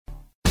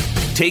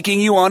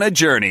taking you on a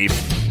journey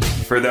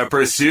for the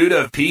pursuit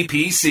of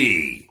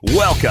PPC.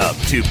 Welcome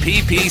to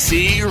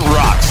PPC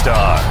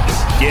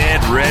Rockstars.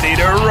 Get ready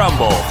to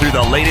rumble through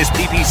the latest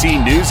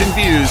PPC news and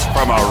views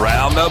from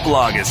around the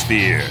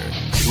blogosphere.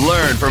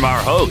 Learn from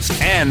our host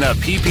and the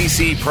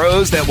PPC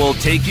pros that will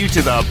take you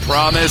to the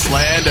promised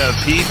land of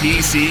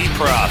PPC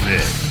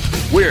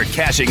profit. We're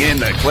cashing in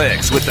the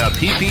clicks with the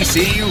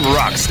PPC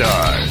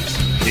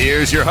Rockstars.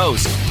 Here's your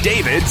host,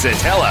 David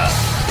Zetela.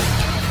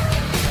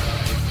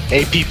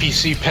 Hey,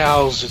 PPC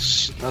pals,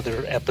 it's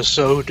another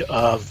episode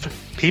of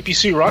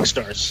PPC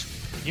Rockstars.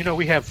 You know,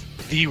 we have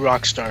the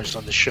Rockstars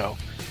on the show,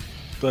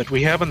 but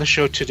we have on the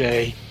show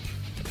today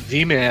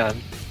the man,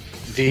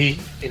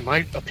 in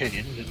my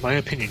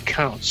opinion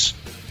counts,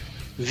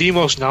 the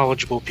most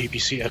knowledgeable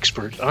PPC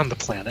expert on the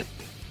planet.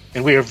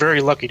 And we are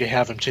very lucky to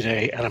have him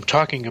today. And I'm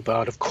talking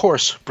about, of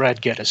course,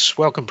 Brad Geddes.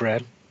 Welcome,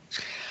 Brad.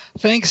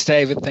 Thanks,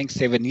 David.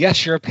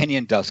 Yes, your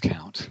opinion does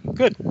count.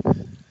 Good.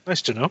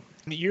 Nice to know.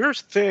 Your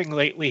thing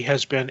lately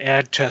has been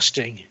ad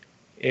testing,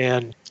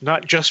 and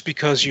not just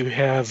because you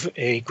have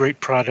a great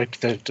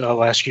product that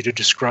I'll ask you to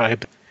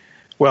describe.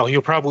 Well,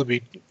 you'll probably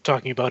be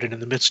talking about it in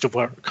the midst of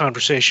our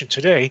conversation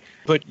today,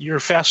 but you're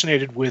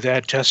fascinated with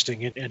ad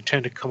testing and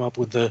tend to come up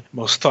with the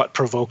most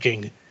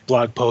thought-provoking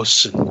blog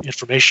posts and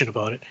information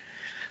about it.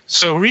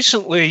 So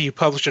recently you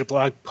published a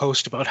blog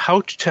post about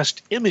how to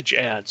test image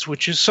ads,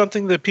 which is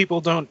something that people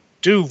don't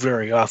do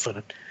very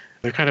often.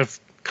 They're kind of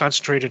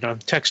concentrated on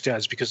text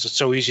ads because it's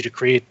so easy to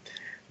create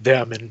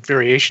them and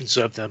variations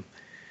of them.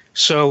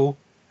 So,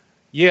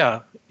 yeah,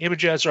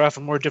 image ads are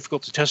often more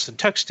difficult to test than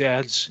text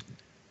ads.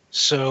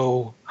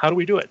 So how do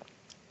we do it?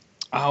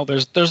 Oh,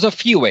 there's a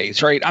few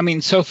ways, right? I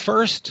mean, so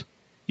first,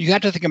 you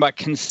have to think about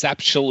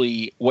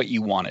conceptually what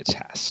you want to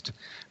test,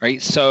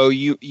 right? So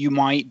you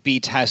might be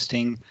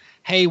testing,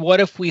 hey, what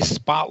if we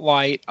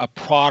spotlight a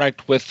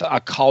product with a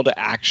call to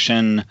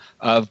action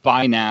of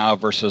buy now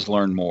versus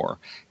learn more?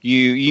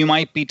 You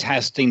might be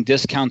testing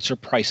discounts or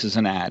prices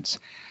and ads.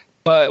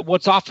 But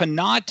what's often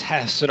not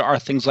tested are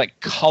things like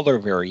color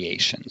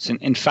variations.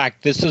 And in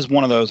fact, this is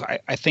one of those,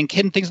 I think,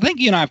 hidden things. I think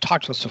you and I have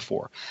talked about this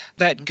before,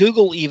 that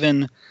Google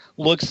even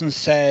looks and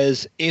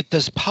says, if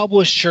this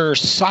publisher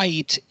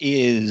site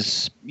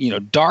is,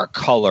 dark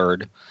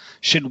colored,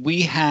 should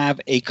we have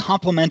a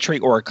complementary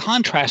or a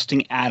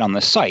contrasting ad on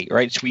the site,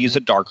 right? Should we use a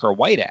dark or a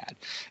white ad?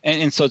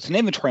 And so it's an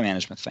inventory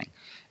management thing.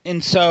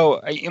 And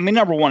so,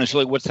 number one is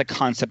really what's the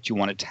concept you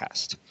want to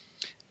test?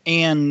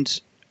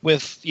 And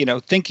with,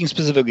 thinking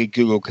specifically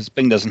Google, because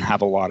Bing doesn't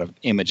have a lot of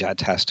image ad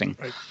testing,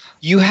 right.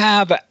 You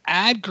have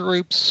ad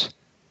groups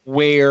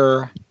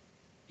where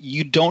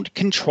you don't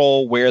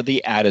control where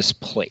the ad is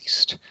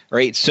placed,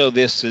 right? So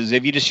this is,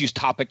 if you just use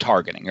topic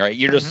targeting, right?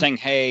 You're just saying,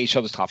 hey,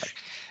 show this topic.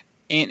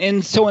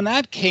 And so in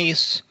that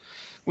case,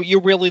 what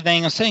you're really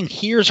then saying,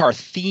 here's our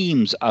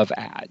themes of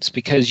ads,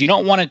 because you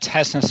don't want to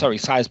test necessarily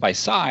size by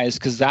size,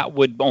 because that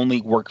would only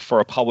work for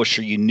a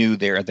publisher you knew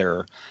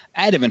their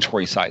ad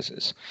inventory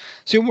sizes.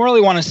 So you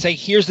really want to say,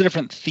 here's the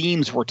different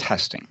themes we're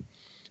testing.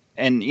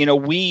 And,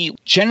 we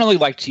generally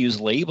like to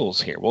use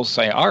labels here. We'll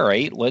say, all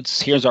right,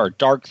 here's our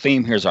dark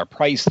theme, here's our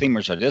price theme,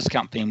 here's our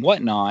discount theme,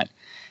 whatnot,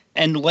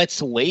 and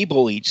let's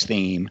label each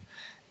theme.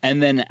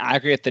 And then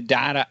aggregate the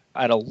data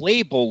at a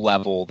label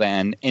level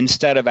then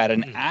instead of at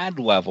an ad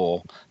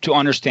level to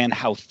understand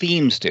how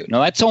themes do.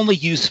 Now, that's only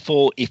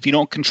useful if you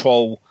don't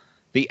control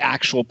the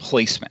actual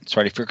placements,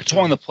 right? If you're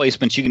controlling the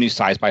placements, you can do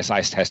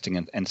size-by-size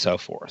testing and so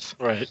forth.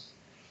 Right.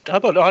 How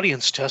about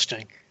audience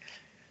testing?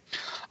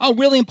 Oh,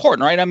 really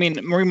important, right? I mean,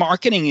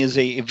 remarketing is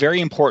a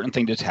very important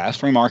thing to test.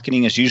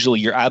 Remarketing is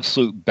usually your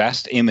absolute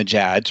best image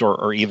ads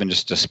or even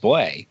just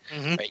display,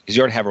 right? Because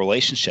you already have a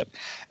relationship.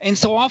 And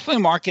so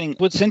often marketing,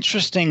 what's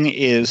interesting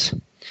is,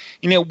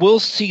 we'll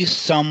see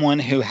someone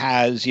who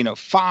has,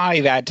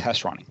 5 ad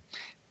tests running.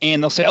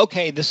 And they'll say,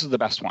 okay, this is the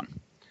best one.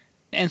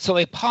 And so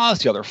they pause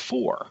the other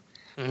 4.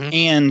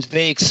 And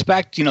they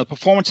expect, the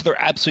performance of their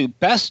absolute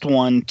best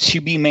one to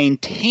be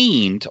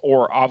maintained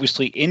or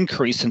obviously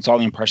increased since all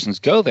the impressions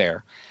go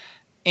there.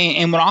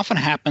 And what often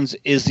happens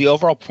is the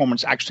overall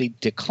performance actually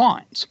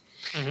declines.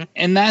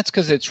 And that's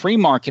because it's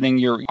remarketing.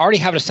 You already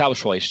have an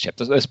established relationship.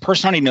 This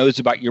person already knows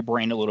about your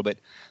brand a little bit.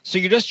 So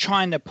you're just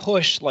trying to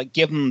push,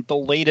 give them the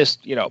latest,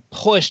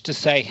 push to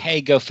say,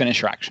 hey, go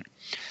finish your action.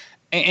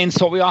 And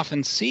so what we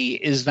often see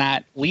is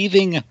that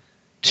leaving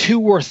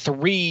 2 or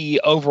 3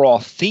 overall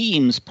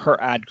themes per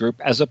ad group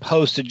as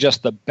opposed to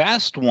just the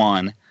best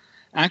one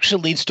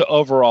actually leads to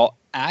overall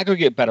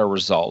aggregate better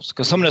results,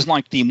 because someone doesn't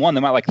like theme 1, they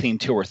might like theme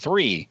 2 or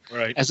 3,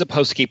 right, as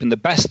opposed to keeping the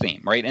best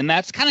theme, right? And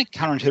that's kind of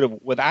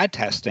counterintuitive with ad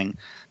testing,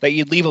 that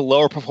you'd leave a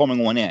lower performing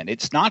one in.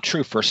 It's not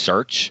true for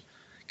search,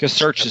 because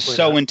search is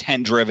so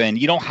intent driven.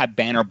 You don't have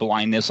banner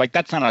blindness.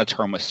 That's not a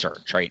term with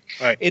search, right?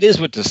 It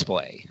is with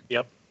display.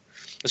 Yep.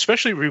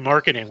 Especially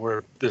remarketing,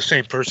 where the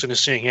same person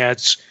is seeing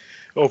ads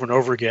over and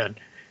over again.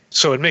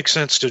 So it makes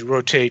sense to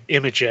rotate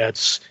image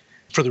ads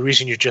for the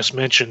reason you just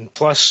mentioned.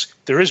 Plus,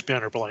 there is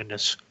banner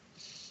blindness.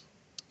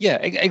 Yeah,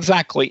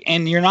 exactly.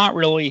 And you're not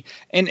really,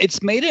 and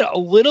it's made it a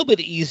little bit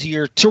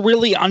easier to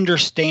really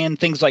understand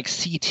things like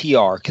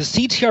CTR, because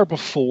CTR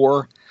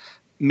before,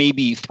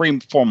 maybe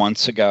 3-4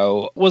 months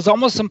ago, was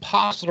almost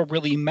impossible to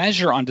really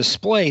measure on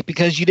display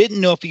because you didn't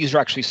know if the user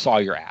actually saw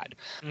your ad.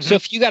 Mm-hmm. So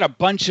if you got a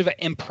bunch of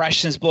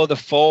impressions below the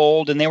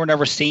fold and they were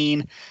never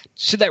seen,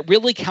 should that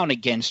really count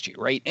against you,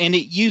 right? And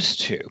it used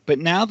to. But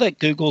now that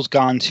Google's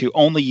gone to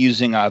only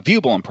using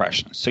viewable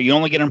impressions, so you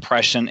only get an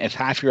impression if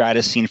half your ad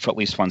is seen for at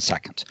least 1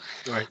 second.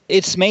 Right.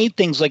 It's made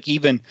things like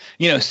even,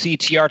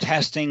 CTR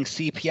testing,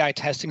 CPI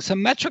testing,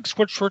 some metrics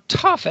which were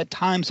tough at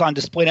times on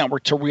Display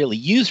Network to really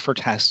use for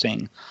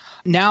testing.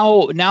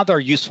 Now there are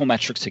useful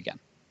metrics again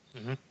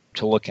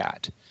to look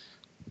at.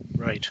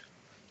 Right.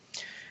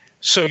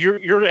 So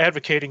you're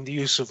advocating the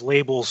use of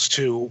labels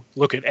to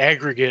look at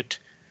aggregate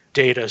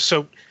data.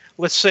 So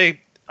let's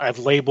say I've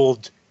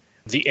labeled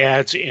the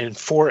ads in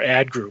 4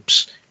 ad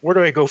groups. Where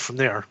do I go from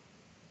there?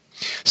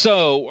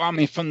 So,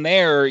 from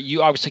there,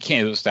 you obviously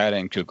can't use data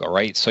in Google,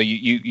 right? So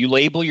you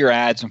label your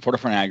ads in 4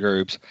 different ad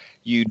groups.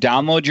 You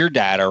download your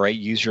data, right?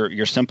 Use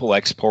your simple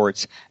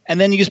exports,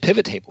 and then use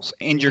pivot tables.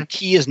 And your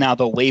key is now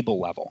the label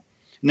level.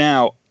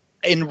 Now,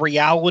 in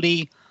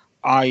reality,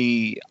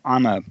 I'm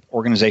an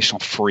organizational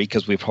freak,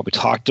 as we've probably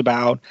talked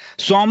about.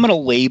 So I'm going to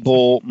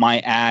label my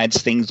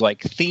ads things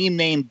like theme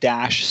name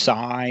dash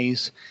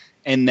size,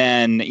 and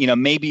then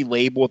maybe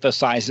label what the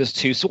sizes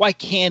too. So I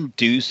can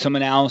do some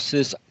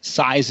analysis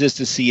sizes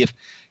to see if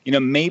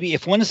maybe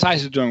if one of the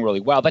sizes is doing really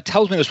well, that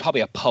tells me there's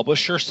probably a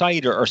publisher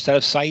site or set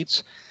of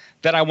sites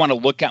that I want to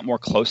look at more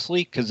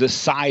closely because this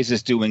size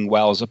is doing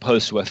well as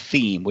opposed to a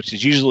theme, which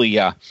is usually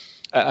a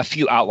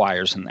few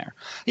outliers in there.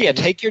 Yeah,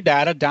 take your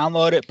data,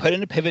 download it, put it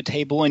in a pivot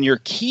table, and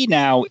your key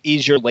now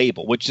is your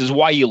label, which is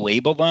why you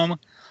label them.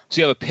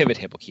 So you have a pivot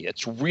table key.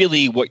 It's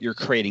really what you're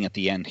creating at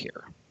the end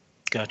here.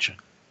 Gotcha.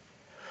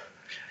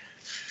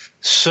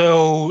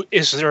 So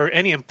is there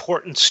any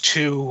importance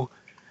to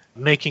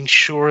making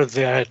sure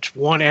that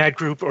one ad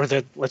group or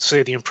that, let's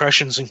say, the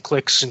impressions and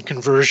clicks and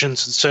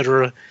conversions, et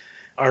cetera,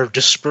 are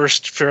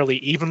dispersed fairly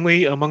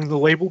evenly among the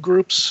label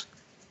groups?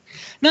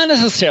 Not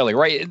necessarily,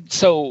 right?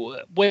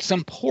 So what's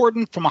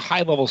important from a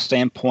high-level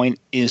standpoint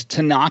is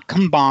to not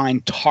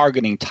combine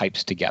targeting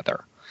types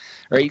together,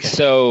 right? Okay.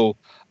 So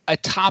a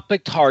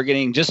topic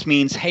targeting just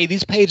means, hey,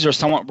 these pages are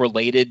somewhat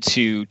related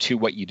to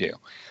what you do.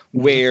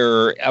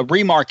 Where a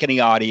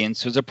remarketing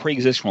audience is a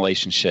pre-existing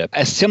relationship.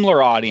 A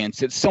similar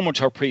audience, it's similar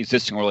to a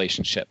pre-existing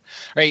relationship,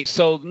 right?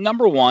 So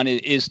number one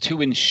is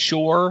to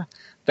ensure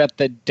that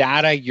the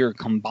data you're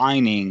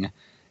combining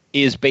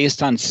is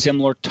based on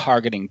similar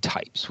targeting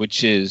types,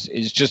 which is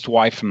just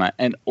why from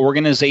an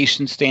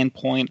organization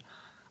standpoint,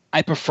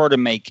 I prefer to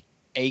make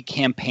a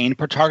campaign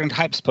per targeting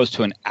type as opposed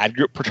to an ad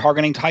group per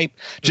targeting type.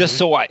 Just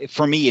so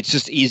for me, it's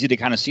just easy to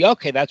kind of see,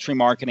 okay, that's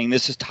remarketing,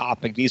 this is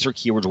topic, these are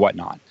keywords,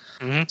 whatnot.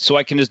 So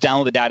I can just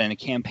download the data in a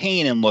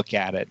campaign and look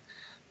at it.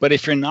 But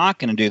if you're not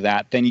going to do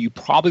that, then you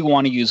probably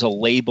want to use a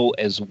label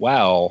as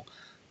well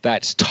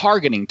that's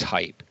targeting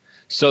type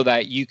so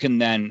that you can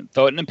then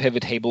throw it in a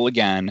pivot table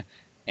again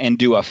and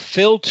do a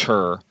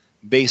filter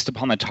based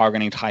upon the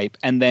targeting type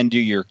and then do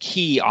your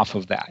key off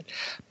of that.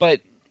 But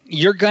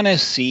you're going to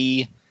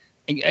see,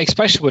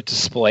 especially with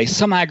display,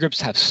 some ad groups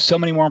have so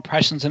many more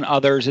impressions than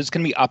others. It's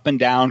going to be up and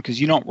down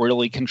because you don't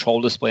really control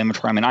display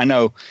inventory. I mean, I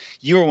know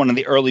you were one of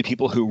the early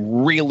people who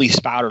really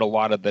spouted a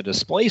lot of the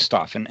display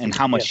stuff and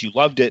how much you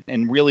loved it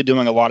and really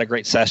doing a lot of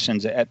great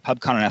sessions at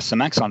PubCon and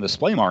SMX on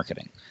display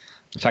marketing.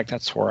 In fact,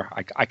 that's where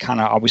I kind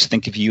of always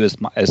think of you as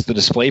the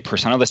display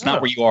person. I know that's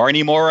not where you are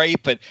anymore,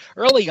 right? But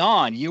early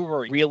on, you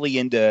were really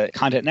into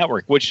content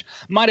network, which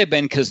might have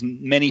been because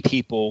many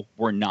people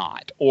were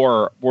not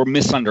or were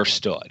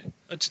misunderstood.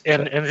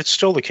 And it's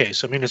still the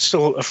case. I mean, it's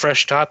still a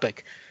fresh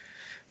topic.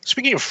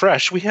 Speaking of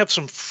fresh, we have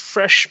some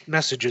fresh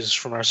messages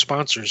from our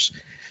sponsors.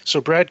 So,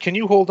 Brad, can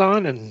you hold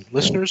on? And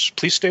listeners,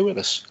 please stay with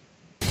us.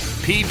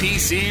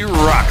 PPC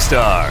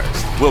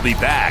Rockstars. We'll be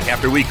back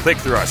after we click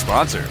through our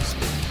sponsors.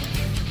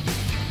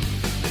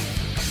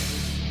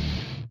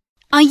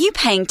 Are you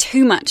paying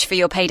too much for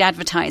your paid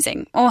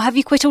advertising? Or have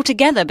you quit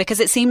altogether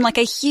because it seemed like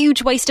a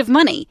huge waste of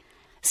money?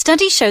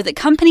 Studies show that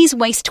companies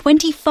waste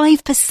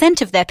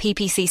 25% of their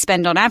PPC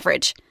spend on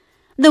average.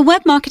 The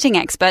web marketing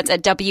experts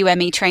at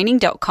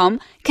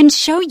WMEtraining.com can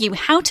show you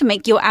how to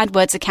make your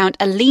AdWords account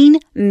a lean,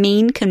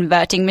 mean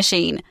converting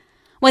machine.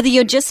 Whether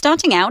you're just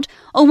starting out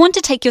or want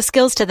to take your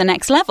skills to the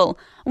next level,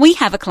 we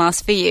have a class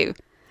for you.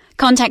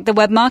 Contact the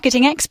web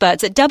marketing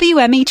experts at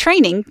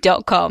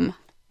WMEtraining.com.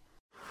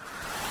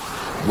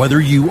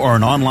 Whether you are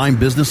an online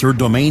business or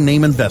domain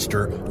name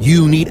investor,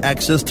 you need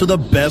access to the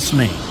best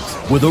names.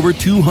 With over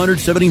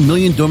 270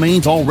 million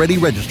domains already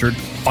registered,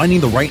 finding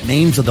the right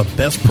names at the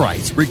best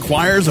price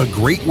requires a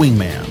great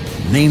wingman.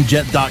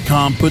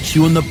 Namejet.com puts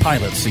you in the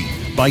pilot seat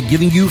by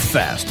giving you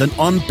fast and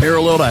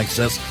unparalleled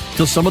access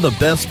to some of the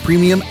best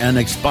premium and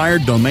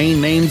expired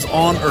domain names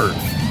on earth.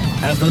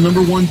 As the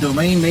 #1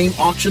 domain name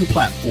auction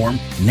platform,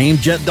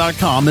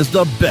 Namejet.com is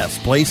the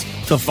best place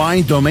to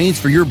find domains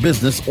for your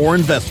business or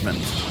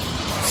investment.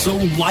 So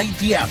light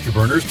the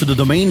afterburners to the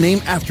domain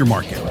name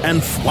aftermarket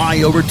and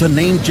fly over to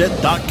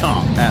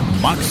namejet.com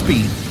at Mach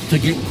speed to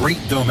get great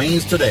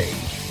domains today.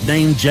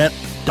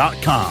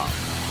 Namejet.com.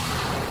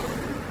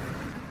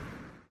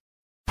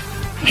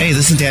 Hey,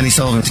 this is Danny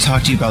Sullivan to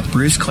talk to you about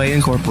Bruce Clay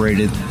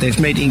Incorporated. They've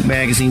made Inc.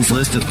 magazine's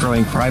list of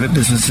growing private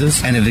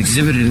businesses and have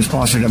exhibited and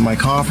sponsored at my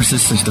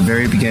conferences since the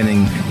very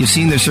beginning. You've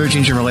seen their search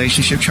engine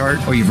relationship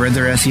chart, or you've read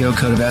their SEO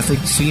code of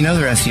ethics, so you know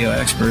they're SEO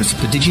experts.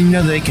 But did you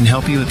know they can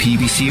help you with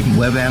PPC,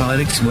 web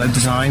analytics, web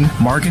design,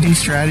 marketing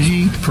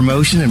strategy,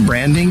 promotion, and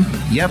branding?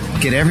 Yep,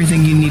 get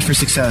everything you need for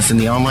success in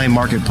the online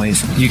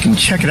marketplace. You can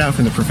check it out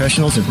from the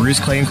professionals at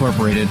Bruce Clay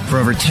Incorporated. For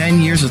over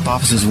 10 years with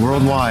offices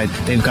worldwide,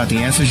 they've got the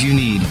answers you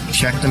need.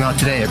 Check them out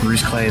today at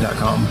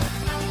bruceclay.com.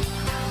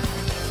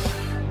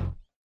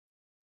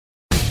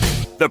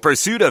 The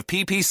pursuit of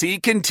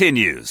PPC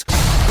continues.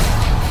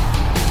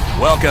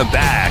 Welcome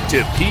back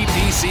to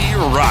PPC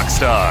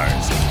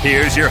Rockstars.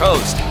 Here's your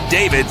host,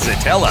 David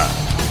Zatella.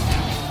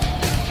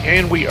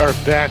 And we are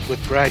back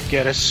with Brad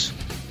Geddes,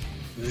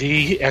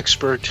 the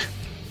expert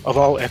of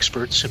all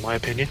experts, in my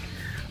opinion,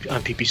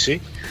 on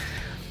PPC.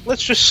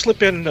 Let's just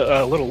slip in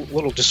a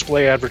little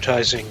display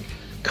advertising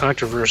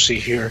controversy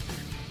here.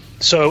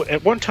 So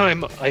at one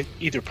time, I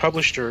either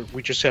published or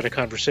we just had a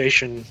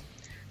conversation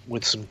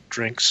with some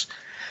drinks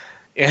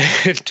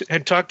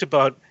and talked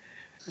about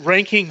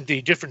ranking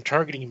the different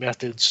targeting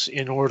methods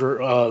in order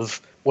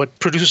of what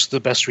produces the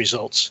best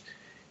results.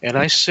 And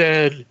I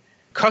said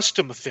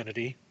custom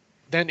affinity,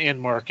 then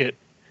in-market,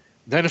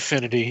 then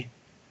affinity.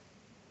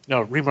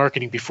 No,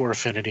 remarketing before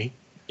affinity.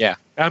 Yeah.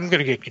 I'm going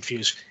to get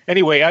confused.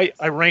 Anyway,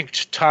 I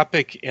ranked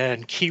topic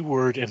and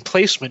keyword and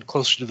placement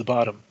closer to the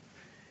bottom,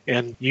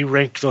 and you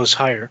ranked those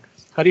higher.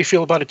 How do you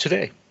feel about it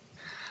today?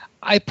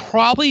 I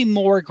probably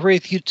more agree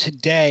with you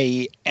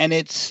today, and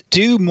it's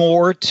due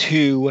more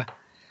to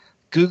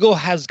Google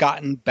has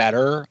gotten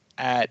better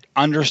at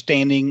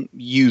understanding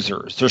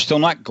users. They're still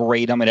not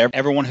great. I mean,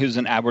 everyone who's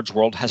in average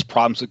world has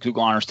problems with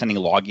Google understanding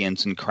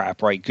logins and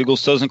crap, right? Google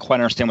still doesn't quite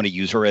understand what a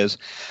user is,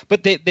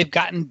 but they've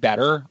gotten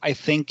better, I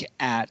think,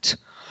 at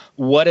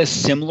what a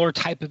similar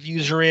type of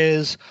user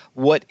is,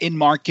 what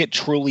in-market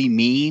truly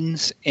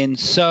means. And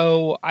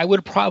so I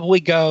would probably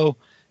go,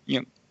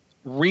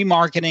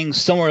 remarketing,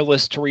 similar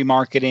list to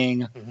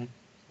remarketing,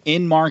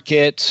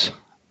 in-market,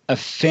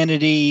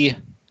 affinity,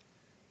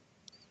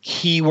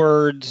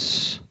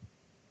 keywords,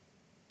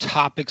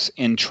 topics,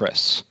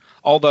 interests.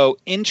 Although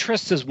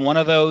interests is one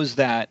of those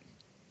that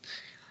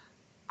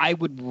I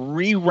would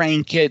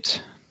re-rank it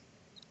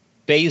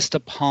based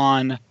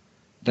upon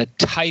the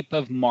type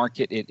of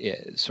market it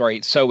is,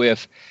 right? So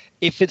if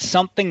it's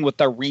something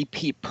with a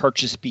repeat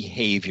purchase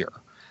behavior,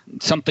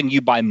 something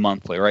you buy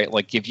monthly, right?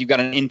 Like if you've got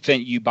an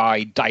infant, you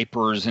buy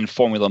diapers and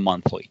formula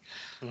monthly.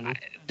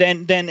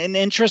 Then an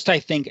interest, I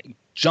think,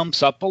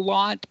 jumps up a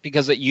lot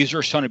because the user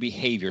is showing a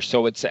behavior.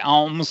 So it's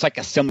almost like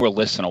a similar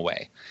list in a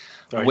way,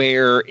 right?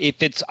 Where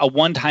if it's a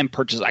one-time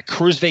purchase, like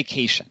cruise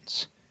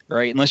vacations,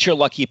 right? Unless you're a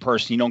lucky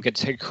person, you don't get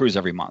to take a cruise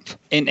every month.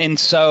 And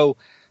so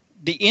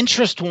the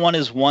interest one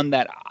is one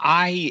that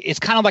it's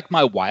kind of like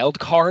my wild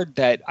card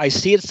that I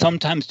see it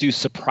sometimes do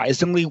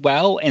surprisingly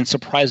well and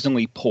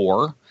surprisingly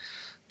poor,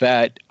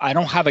 that I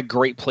don't have a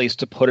great place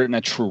to put it in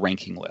a true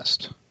ranking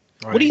list.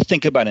 Right. What do you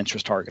think about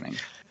interest targeting?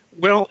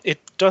 Well, it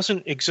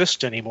doesn't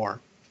exist anymore.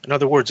 In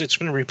other words, it's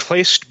been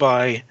replaced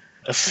by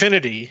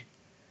affinity.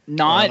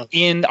 Not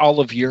in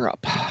all of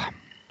Europe.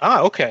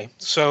 Okay.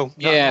 So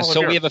we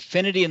have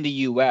affinity in the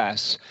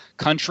U.S.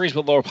 Countries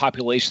with lower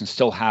populations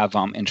still have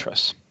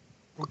interests.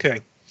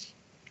 Okay.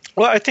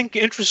 Well, I think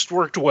interest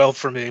worked well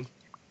for me.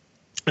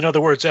 In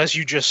other words, as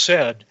you just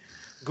said,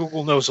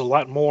 Google knows a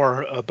lot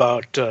more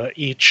about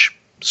each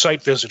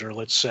site visitor,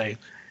 let's say,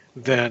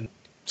 than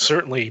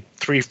certainly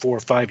 3, 4,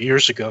 5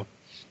 years ago.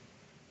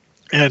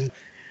 And,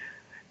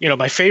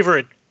 my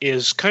favorite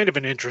is kind of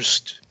an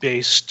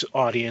interest-based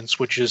audience,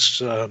 which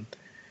is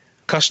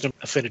custom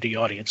affinity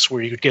audience,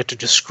 where you get to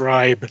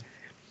describe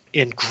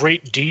in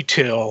great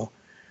detail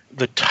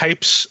the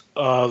types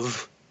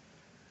of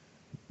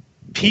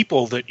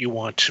people that you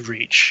want to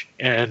reach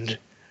and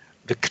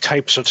the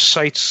types of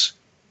sites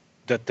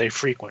that they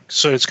frequent.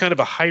 So it's kind of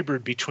a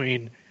hybrid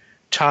between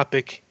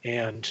topic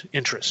and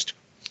interest.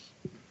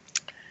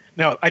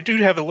 Now, I do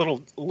have a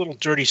little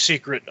dirty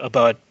secret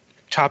about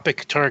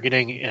topic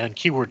targeting and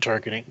keyword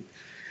targeting,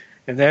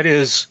 and that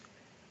is,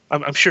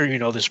 I'm sure you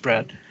know this,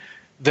 Brad,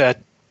 that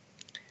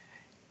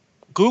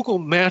Google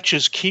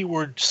matches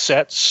keyword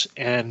sets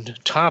and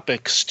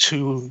topics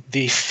to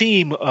the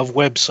theme of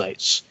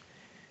websites.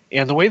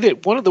 And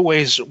one of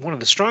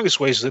the strongest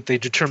ways that they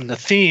determine the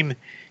theme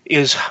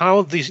is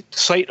how the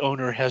site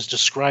owner has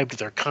described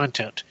their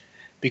content,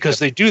 because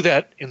they do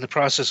that in the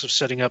process of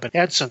setting up an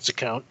AdSense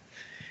account.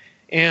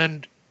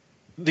 And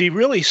the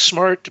really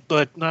smart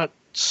but not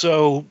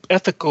so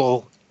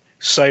ethical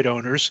site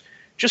owners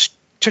just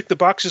tick the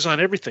boxes on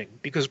everything,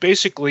 because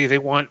basically they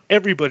want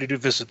everybody to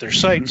visit their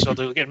site so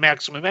they'll get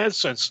maximum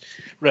AdSense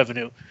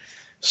revenue.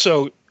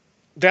 So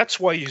that's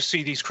why you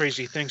see these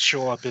crazy things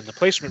show up in the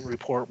placement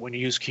report when you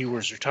use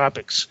keywords or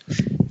topics.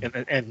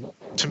 And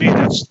to me,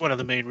 that's one of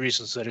the main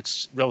reasons that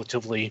it's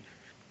relatively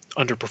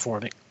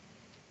underperforming.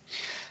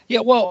 Yeah,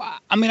 well,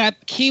 I mean,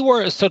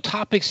 keywords, so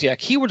topics,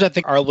 keywords I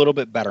think are a little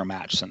bit better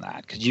matched than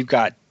that because you've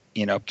got,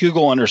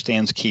 Google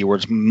understands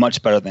keywords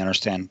much better than they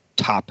understand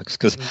topics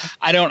because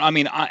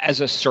as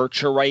a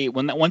searcher, right,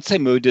 once they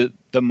move to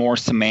the more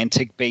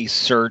semantic-based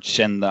search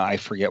and I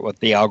forget what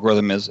the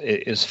algorithm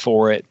is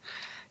for it,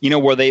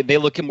 where they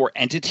look at more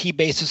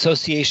entity-based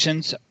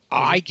associations,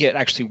 I get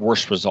actually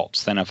worse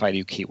results than if I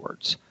do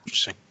keywords.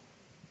 Interesting.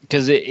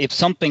 Because if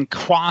something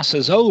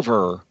crosses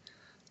over,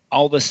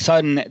 all of a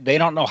sudden they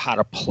don't know how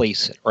to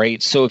place it,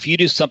 right? So if you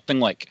do something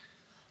like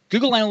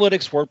Google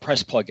Analytics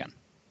WordPress plugin,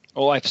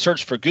 well, I've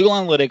searched for Google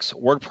Analytics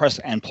WordPress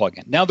and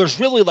plugin. Now there's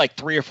really like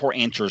 3 or 4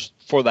 answers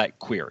for that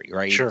query,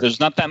 right? Sure. There's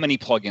not that many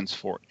plugins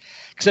for it.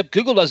 Except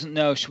Google doesn't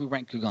know, should we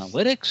rank Google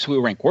Analytics? Should we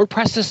rank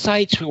WordPress's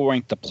site? Should we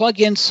rank the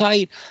plugin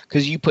site?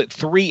 Because you put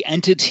 3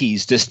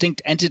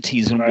 distinct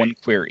entities in one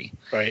query.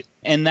 Right.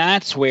 And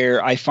that's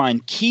where I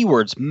find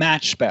keywords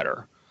match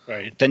better.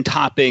 Right. Than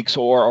topics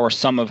or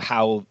some of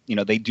how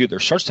they do their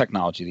search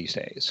technology these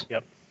days.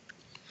 Yep.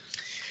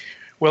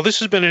 Well, this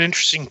has been an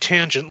interesting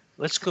tangent.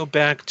 Let's go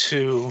back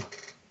to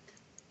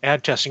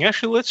ad testing.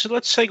 Actually, let's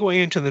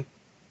segue into the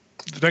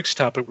next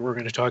topic we're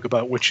going to talk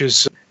about, which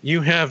is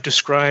you have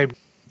described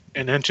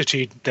an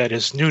entity that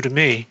is new to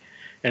me,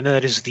 and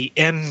that is the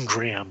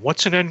Ngram.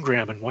 What's an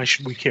Ngram, and why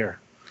should we care?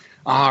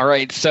 All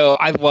right. So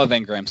I love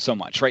Ngram so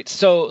much, right?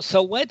 So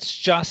let's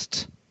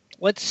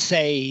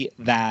say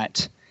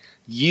that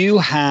you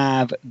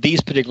have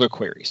these particular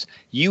queries.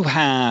 You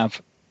have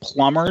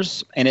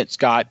plumbers, and it's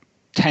got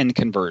 10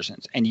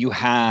 conversions. And you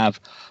have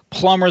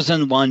plumbers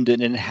in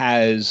London, and it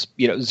has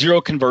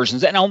 0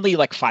 conversions and only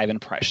like 5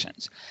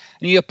 impressions.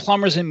 And you have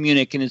plumbers in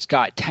Munich, and it's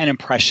got 10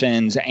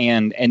 impressions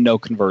and no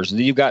conversions.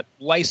 And you've got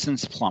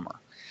licensed plumber.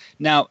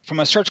 Now, from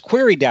a search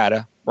query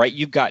data, right,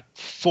 you've got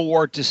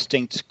 4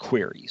 distinct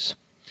queries.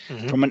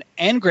 Mm-hmm. From an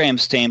Ngram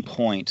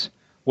standpoint,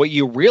 what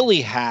you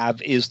really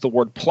have is the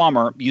word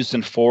plumber used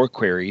in 4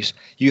 queries.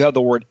 You have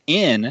the word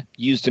in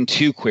used in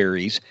 2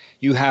 queries.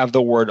 You have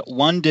the word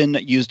London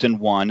used in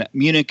 1,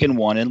 Munich in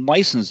 1, and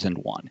licensed in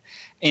 1.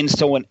 And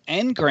so an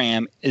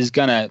Ngram is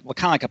going to,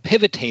 kind of like a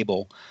pivot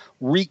table,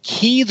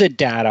 rekey the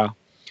data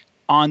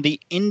on the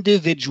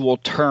individual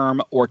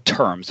term or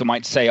terms. It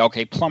might say,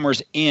 okay,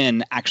 plumbers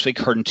in actually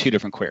occurred in 2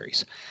 different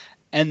queries.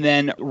 And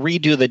then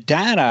redo the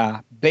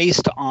data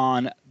based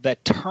on the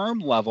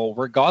term level,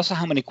 regardless of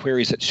how many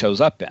queries it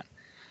shows up in.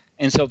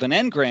 And so with an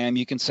Ngram,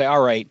 you can say,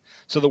 all right,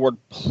 so the word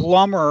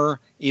plumber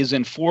is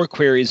in 4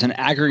 queries, and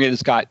aggregate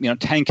has got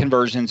 10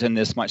 conversions and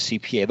this much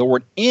CPA. The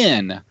word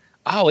in,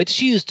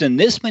 it's used in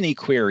this many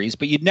queries,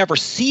 but you'd never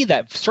see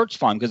that search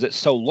volume because it's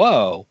so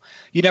low.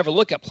 You never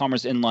look at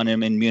plumbers in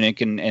London, in Munich,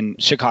 and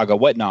Chicago,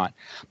 whatnot.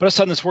 But all of a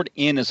sudden, this word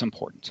in is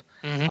important.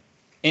 Mm-hmm.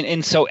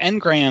 And so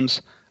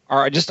Ngrams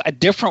are just a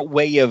different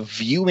way of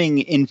viewing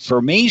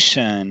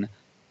information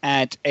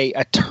at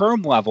a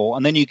term level,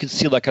 and then you can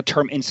see like a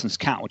term instance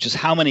count, which is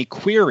how many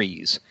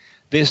queries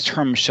this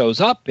term shows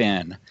up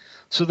in.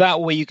 So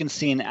that way you can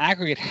see in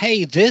aggregate,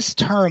 hey, this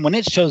term, when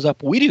it shows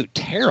up, we do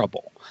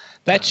terrible.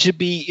 That should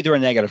be either a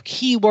negative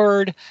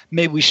keyword,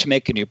 maybe we should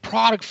make a new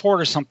product for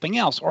it or something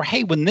else. Or,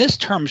 hey, when this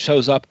term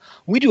shows up,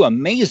 we do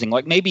amazing.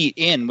 Like maybe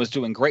in was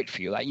doing great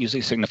for you. That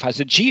usually signifies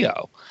a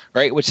geo,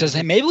 right? Which says,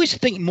 hey, maybe we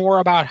should think more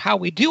about how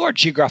we do our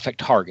geographic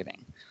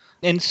targeting.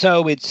 And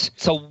so it's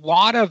a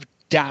lot of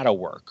data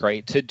work,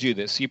 right, to do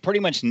this. You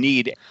pretty much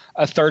need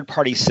a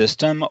third-party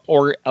system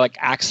or like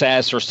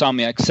Access or some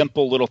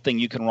simple little thing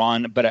you can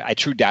run, but a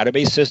true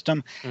database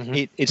system,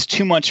 it's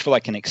too much for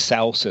like an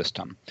Excel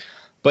system.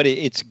 But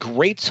it's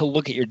great to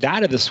look at your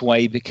data this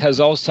way because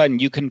all of a sudden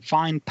you can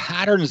find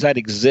patterns that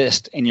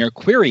exist in your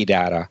query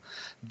data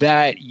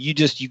that you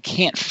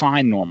can't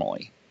find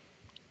normally.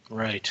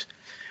 Right.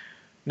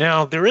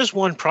 Now, there is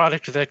one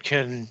product that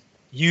can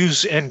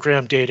use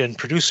Ngram data and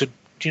produce it.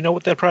 Do you know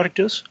what that product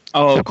is?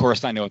 Oh, of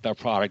course I know what that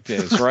product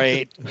is,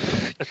 right?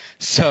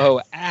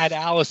 So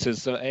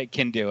AdAlysis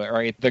can do it,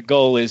 right? The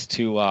goal is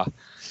to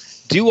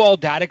do all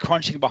data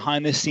crunching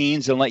behind the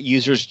scenes and let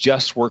users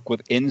just work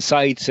with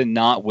insights and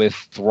not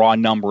with raw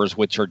numbers,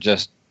 which are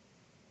just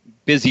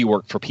busy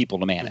work for people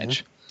to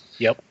manage.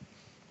 Mm-hmm. Yep.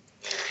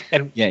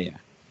 And yeah.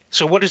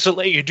 So what does it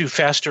let you do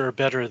faster or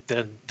better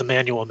than the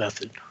manual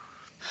method?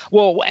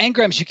 Well,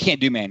 Ngrams you can't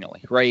do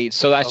manually, right?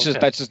 So that's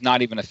just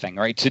not even a thing,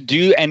 right? To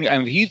do, and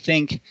if you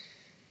think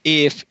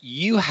if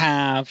you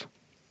have,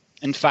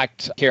 in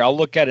fact, here, I'll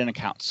look at an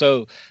account.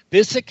 So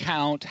this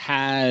account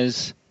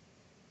has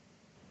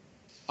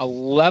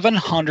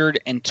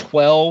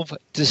 1,112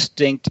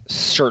 distinct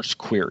search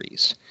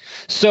queries.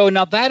 So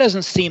now that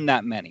doesn't seem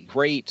that many,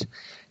 right?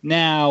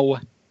 Now,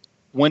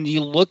 when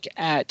you look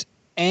at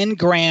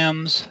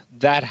Ngrams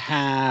that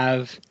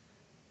have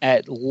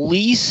at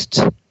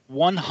least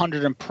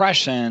 100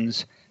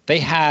 impressions, they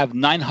have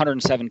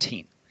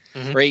 917.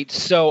 right?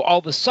 So all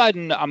of a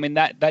sudden, I mean,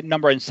 that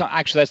number, and so,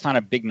 actually that's not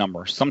a big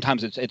number.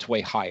 Sometimes it's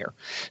way higher.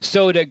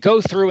 So to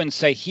go through and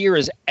say, here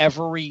is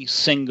every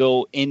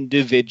single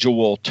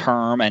individual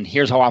term, and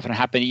here's how often it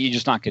happened, you're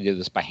just not going to do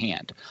this by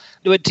hand.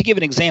 But to give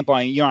an example,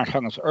 you and I were talking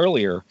about this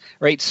earlier,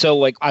 right? So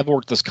like I've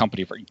worked this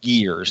company for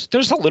years.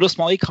 There's a little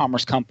small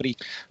e-commerce company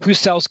who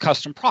sells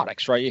custom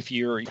products, right? If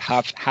you're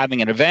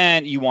having an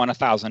event, you want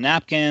 1,000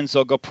 napkins,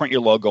 they'll go print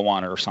your logo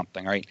on it or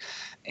something, right?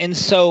 And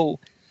so,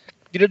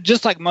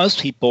 just like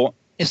most people,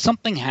 if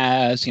something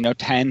has,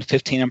 10,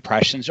 15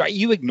 impressions, right,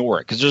 you ignore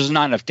it because there's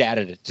not enough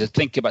data to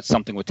think about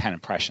something with 10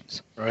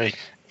 impressions. Right.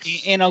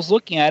 And I was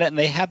looking at it, and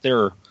they had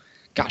their,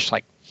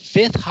 like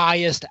 5th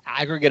highest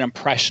aggregate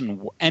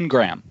impression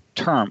Ngram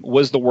term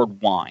was the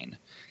word wine.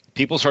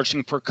 People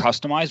searching for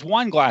customized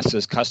wine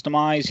glasses,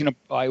 customized,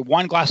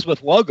 wine glasses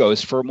with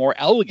logos for more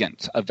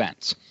elegant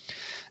events.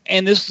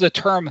 And this is a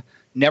term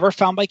never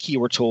found by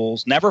keyword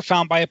tools, never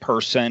found by a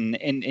person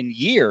in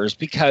years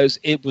because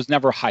it was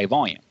never high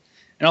volume.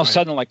 And all of a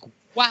sudden, like,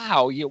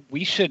 wow,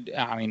 we should,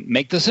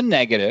 make this a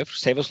negative,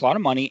 save us a lot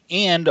of money,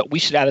 and we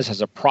should add this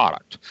as a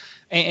product.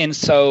 And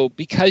so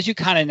because you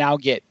kind of now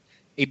get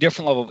a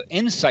different level of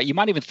insight, you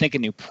might even think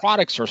of new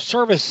products or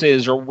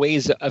services or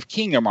ways of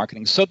keying your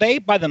marketing. So they,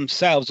 by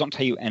themselves, don't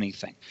tell you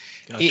anything.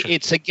 Gotcha.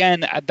 It's,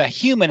 again, the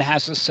human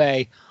has to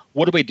say,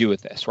 what do we do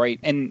with this, right?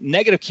 And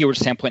negative keyword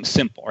standpoint is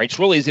simple, right? It's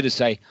really easy to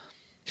say,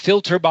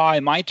 filter by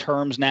my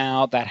terms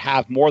now that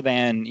have more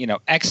than,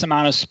 X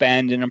amount of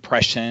spend and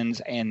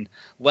impressions and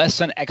less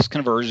than X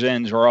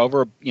conversions or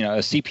over, a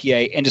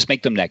CPA, and just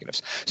make them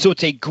negatives. So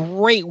it's a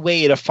great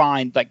way to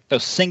find like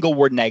those single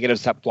word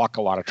negatives that block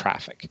a lot of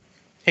traffic.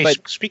 Hey,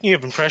 speaking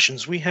of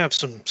impressions, we have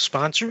some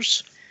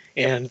sponsors,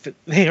 and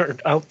they are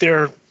out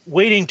there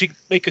waiting to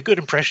make a good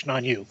impression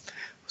on you.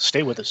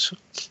 Stay with us.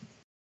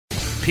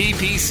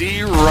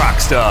 PPC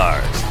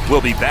Rockstars.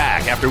 We'll be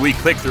back after we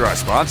click through our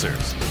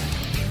sponsors.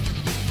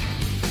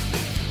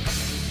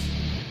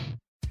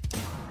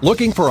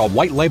 Looking for a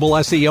white label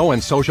SEO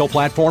and social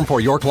platform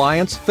for your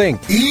clients? Think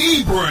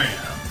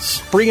eBrands.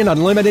 Free and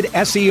unlimited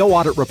SEO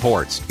audit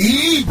reports.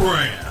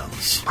 eBrands.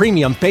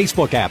 Premium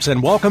Facebook apps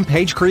and welcome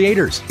page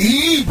creators.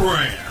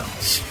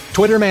 eBrands.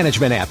 Twitter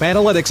management app,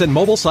 analytics, and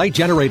mobile site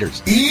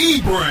generators.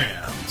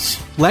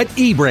 eBrands. Let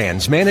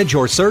eBrands manage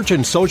your search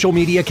and social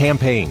media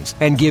campaigns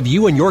and give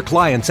you and your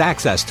clients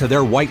access to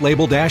their white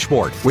label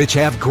dashboard, which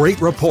have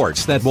great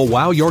reports that will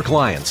wow your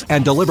clients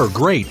and deliver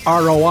great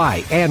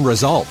ROI and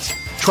results.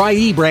 Try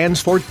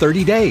eBrands for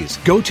 30 days.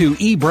 Go to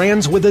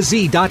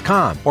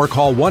eBrandsWithAZ.com or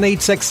call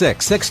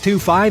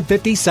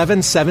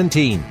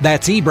 1-866-625-5717.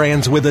 That's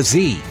eBrands with a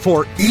Z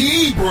for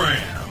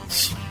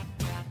eBrands.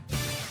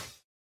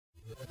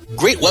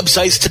 Great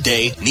websites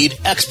today need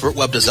expert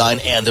web design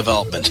and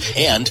development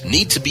and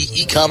need to be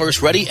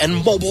e-commerce ready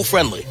and mobile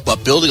friendly.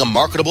 But building a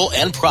marketable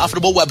and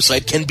profitable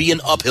website can be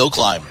an uphill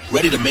climb.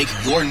 Ready to make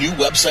your new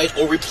website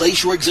or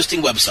replace your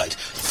existing website?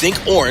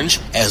 Think Orange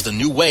as the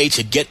new way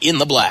to get in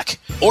the black.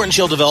 Orange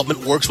Hill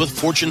Development works with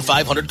Fortune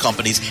 500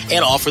 companies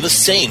and offer the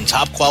same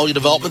top quality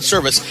development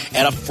service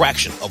at a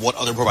fraction of what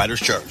other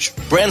providers charge.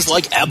 Brands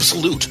like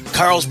Absolute,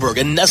 Carlsberg,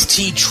 and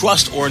Nestea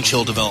trust Orange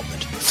Hill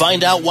Development.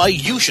 Find out why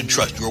you should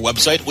trust your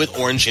website with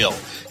Orange Hill.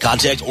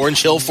 Contact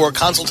Orange Hill for a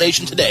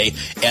consultation today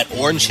at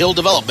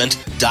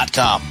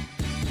orangehilldevelopment.com.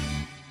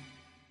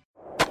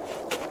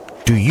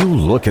 Do you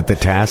look at the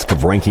task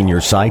of ranking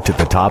your site at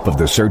the top of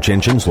the search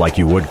engines like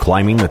you would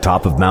climbing the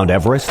top of Mount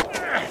Everest?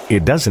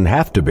 It doesn't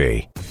have to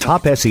be.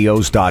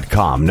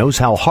 TopSEOs.com knows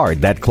how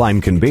hard that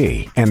climb can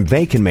be, and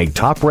they can make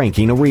top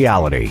ranking a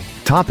reality.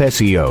 Top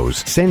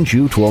SEOs sends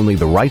you to only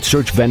the right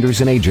search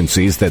vendors and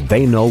agencies that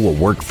they know will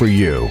work for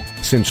you.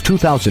 Since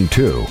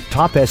 2002,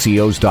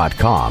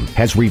 TopSEOs.com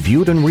has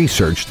reviewed and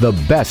researched the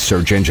best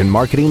search engine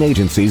marketing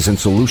agencies and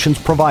solutions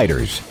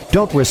providers.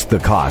 Don't risk the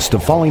cost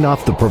of falling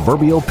off the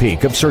proverbial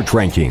peak of search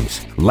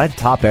rankings. Let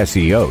Top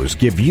SEOs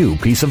give you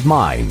peace of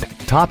mind.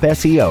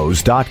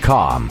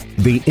 TopSEOs.com,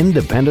 the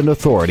independent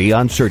authority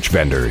on search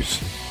vendors.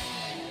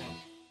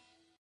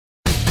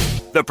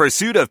 The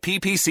pursuit of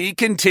PPC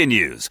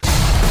continues.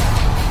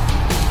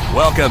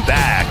 Welcome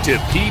back to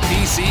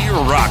PPC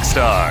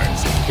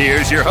Rockstars.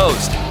 Here's your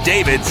host,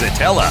 David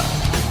Zatella.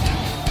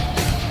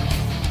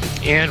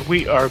 And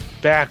we are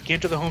back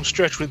into the home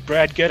stretch with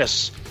Brad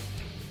Geddes.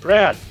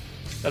 Brad,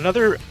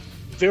 another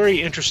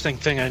very interesting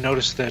thing I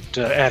noticed that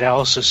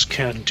Adalicis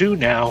can do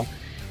now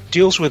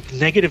deals with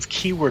negative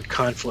keyword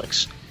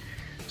conflicts.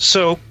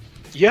 So,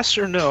 yes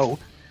or no,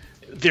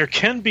 there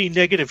can be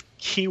negative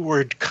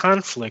keyword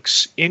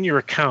conflicts in your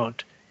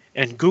account,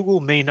 and Google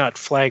may not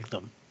flag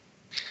them.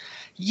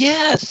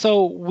 Yeah,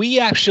 so we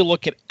actually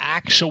look at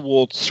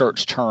actual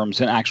search terms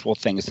and actual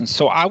things. And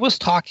so I was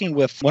talking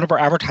with one of our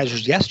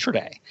advertisers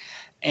yesterday,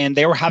 and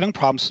they were having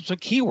problems with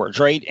keywords,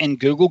 right? And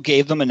Google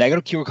gave them a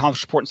negative keyword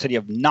conflict report and said you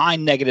have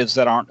 9 negatives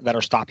that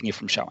are stopping you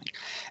from showing.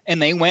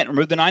 And they went and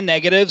removed the 9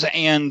 negatives,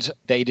 and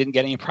they didn't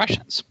get any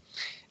impressions.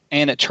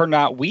 And it turned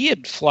out we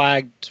had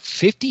flagged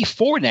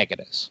 54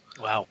 negatives.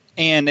 Wow.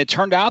 And it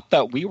turned out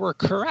that we were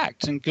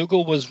correct and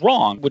Google was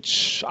wrong,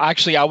 which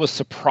actually I was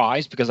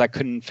surprised because I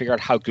couldn't figure out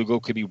how Google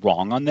could be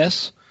wrong on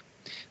this.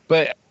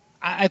 But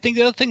I think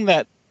the other thing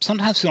that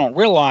sometimes we don't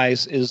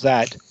realize is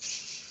that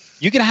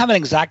you can have an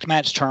exact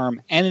match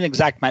term and an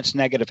exact match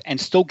negative and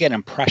still get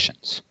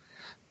impressions,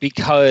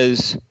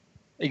 because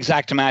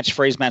exact match,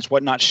 phrase match,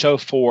 whatnot show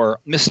for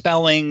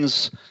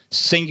misspellings,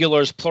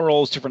 singulars,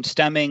 plurals, different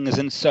stemmings.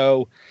 And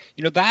so,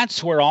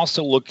 that's where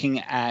also looking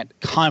at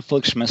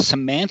conflicts from a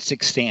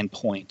semantic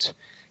standpoint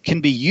can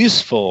be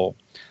useful,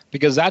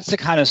 because that's the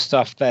kind of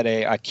stuff that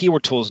a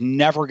keyword tool is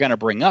never going to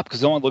bring up,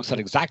 because it only looks at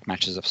exact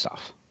matches of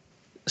stuff.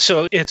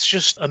 So it's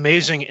just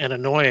amazing and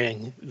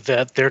annoying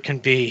that there can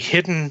be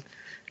hidden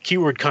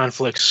keyword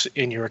conflicts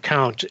in your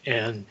account,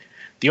 and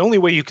the only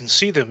way you can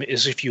see them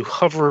is if you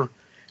hover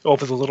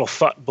over the little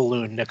thought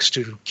balloon next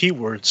to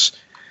keywords.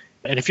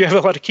 And if you have a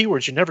lot of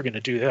keywords, you're never going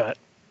to do that.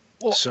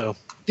 Well, so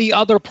the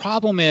other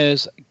problem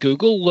is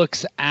Google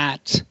looks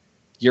at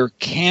your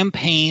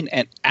campaign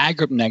and ad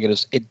group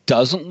negatives. It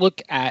doesn't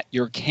look at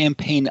your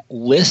campaign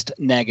list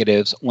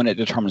negatives when it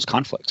determines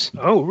conflicts.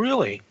 Oh,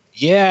 really?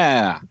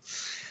 Yeah.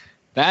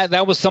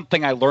 That was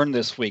something I learned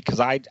this week, because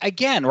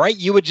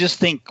you would just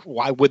think,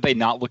 why would they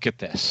not look at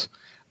this?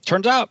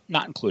 Turns out,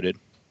 not included.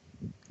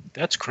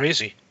 That's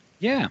crazy.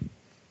 Yeah.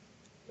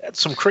 That's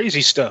some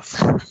crazy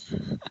stuff.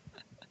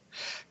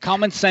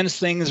 Common sense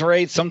things,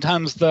 right?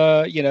 Sometimes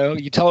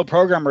you tell a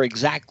programmer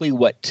exactly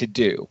what to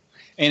do.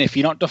 And if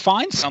you don't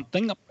define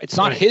something, it's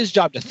not his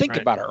job to think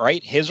about it,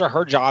 right? His or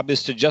her job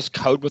is to just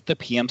code what the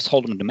PMs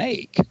told him to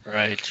make.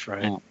 Right.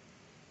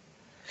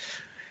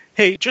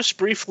 Hey, just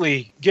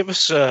briefly, give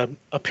us a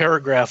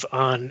paragraph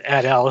on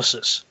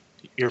Adalysis,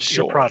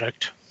 your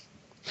product.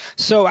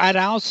 So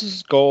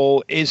Adalysis'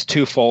 goal is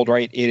twofold,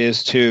 right? It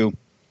is to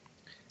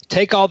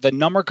take all the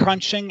number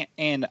crunching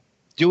and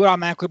do it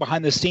automatically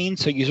behind the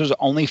scenes, so users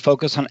only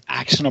focus on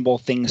actionable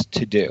things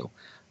to do.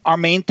 Our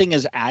main thing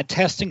is ad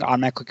testing,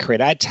 automatically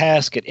create ad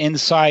tests, get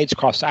insights,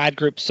 cross ad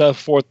groups, so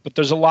forth, but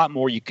there's a lot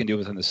more you can do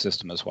within the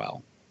system as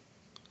well.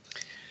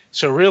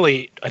 So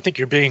really, I think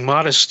you're being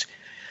modest.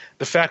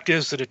 The fact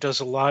is that it does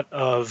a lot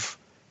of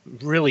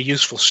really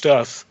useful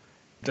stuff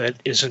that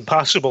is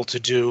impossible to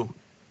do,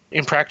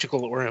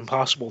 impractical or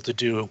impossible to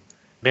do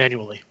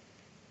manually.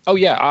 Oh,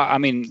 yeah. A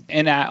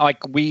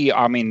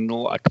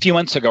few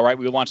months ago, right,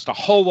 we launched a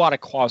whole lot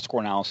of clause score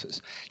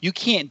analysis. You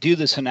can't do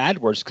this in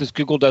AdWords because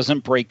Google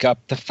doesn't break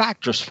up the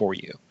factors for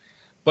you.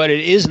 But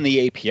it is in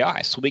the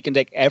API. So we can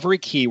take every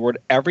keyword,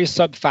 every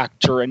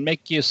sub-factor, and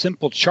make you a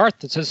simple chart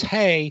that says,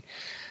 hey,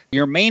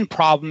 your main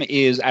problem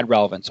is ad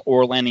relevance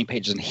or landing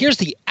pages. And here's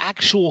the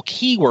actual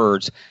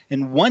keywords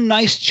in one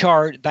nice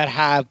chart that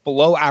have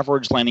below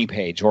average landing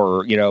page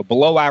or,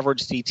 below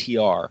average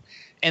CTR.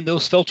 And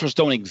those filters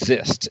don't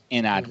exist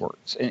in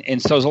AdWords.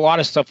 And so there's a lot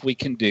of stuff we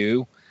can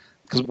do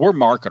because we're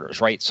marketers,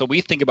 right? So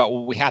we think about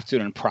what we have to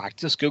do in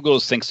practice. Google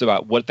thinks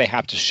about what they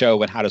have to show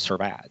and how to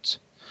serve ads.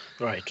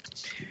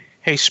 Right.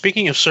 Hey,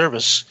 speaking of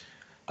service,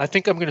 I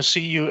think I'm going to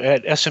see you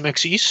at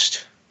SMX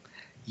East.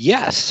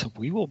 Yes,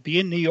 we will be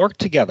in New York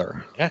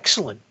together.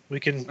 Excellent.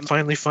 We can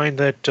finally find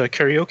that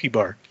karaoke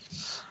bar.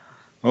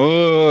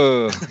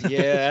 Oh,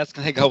 yeah, that's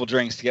going to take a couple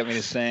drinks to get me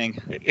to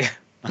sing. Yeah.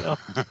 Well,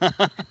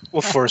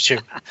 we'll force you.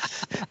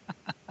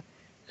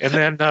 And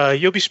then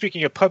you'll be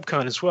speaking at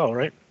PubCon as well,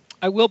 right?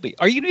 I will be.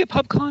 Are you going to be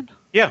at PubCon?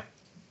 Yeah.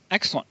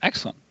 Excellent.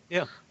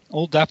 Yeah.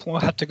 We'll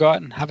definitely have to go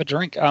out and have a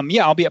drink. I'll be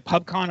at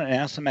PubCon at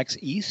SMX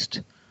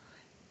East.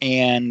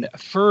 And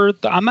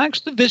I'm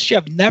actually this year,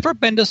 I've never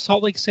been to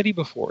Salt Lake City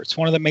before. It's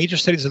one of the major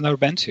cities I've never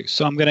been to.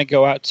 So I'm going to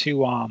go out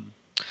to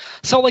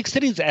Salt Lake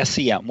City's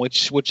SEM,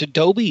 which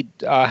Adobe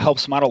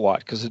helps them out a lot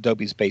because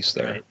Adobe's based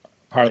there. Right.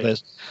 Part of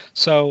this.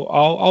 So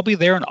I'll be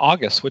there in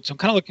August, which I'm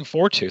kind of looking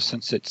forward to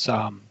since it's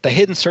the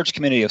hidden search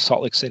community of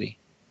Salt Lake City.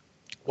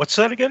 What's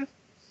that again?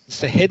 It's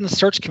the hidden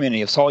search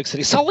community of Salt Lake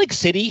City. Salt Lake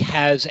City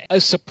has a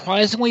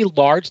surprisingly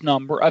large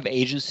number of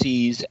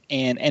agencies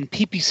and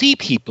PPC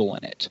people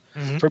in it.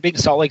 Mm-hmm. For being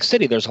Salt Lake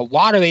City, there's a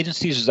lot of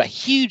agencies. There's a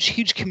huge,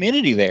 huge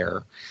community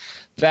there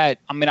that,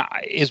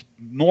 is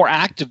more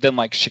active than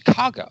like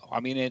Chicago.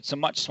 It's a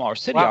much smaller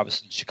city,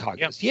 obviously, than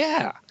Chicago is.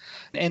 Yeah.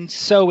 And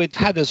so it's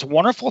had this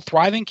wonderful,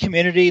 thriving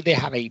community. They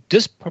have a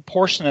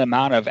disproportionate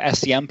amount of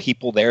SEM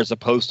people there as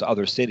opposed to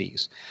other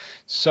cities.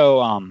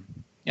 So I'm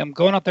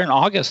going out there in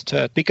August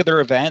to speak at their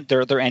event,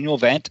 their annual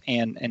event,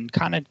 and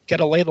kind of get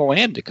a lay of the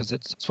land because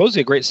it's supposed to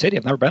be a great city.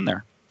 I've never been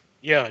there.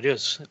 Yeah, it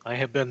is. I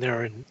have been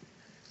there, and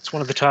it's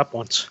one of the top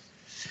ones.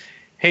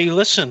 Hey,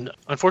 listen,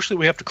 unfortunately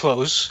we have to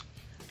close.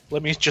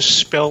 Let me just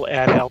spell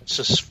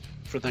Adalysis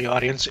for the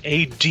audience.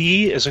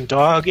 A-D as in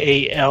dog,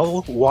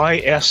 A-L-Y-S-I-S.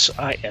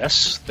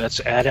 That's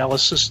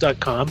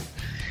adalysis.com.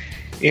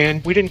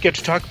 And we didn't get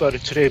to talk about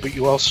it today, but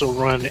you also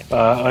run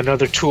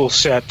another tool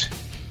set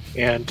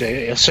and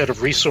a set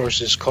of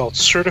resources called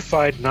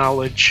Certified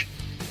Knowledge,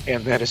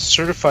 and that is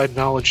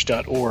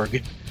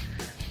certifiedknowledge.org.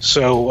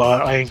 So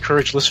I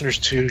encourage listeners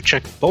to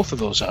check both of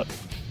those out.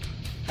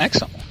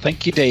 Excellent.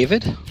 Thank you,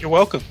 David. You're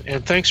welcome.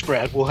 And thanks,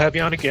 Brad. We'll have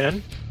you on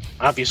again,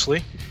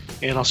 obviously.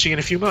 and I'll see you in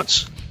a few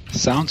months.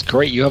 Sounds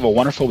great. You have a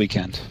wonderful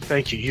weekend.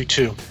 Thank you. You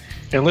too.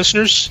 And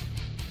listeners,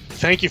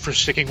 thank you for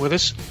sticking with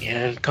us,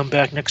 and come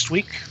back next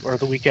week or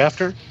the week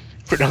after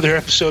for another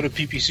episode of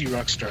PPC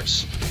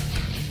Rockstars.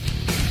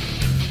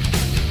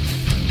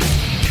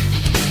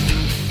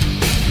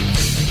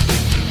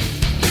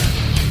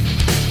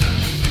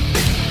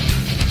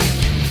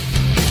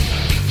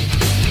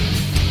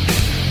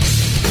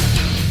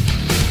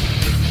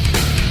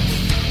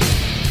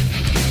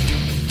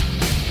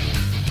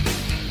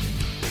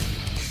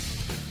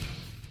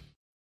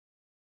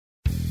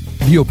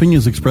 The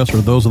opinions expressed are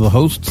those of the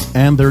hosts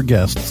and their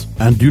guests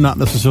and do not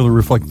necessarily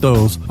reflect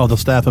those of the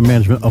staff and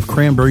management of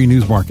Cranberry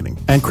News Marketing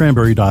and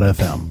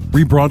Cranberry.fm.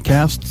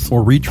 Rebroadcasts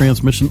or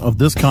retransmission of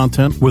this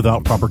content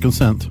without proper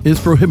consent is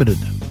prohibited.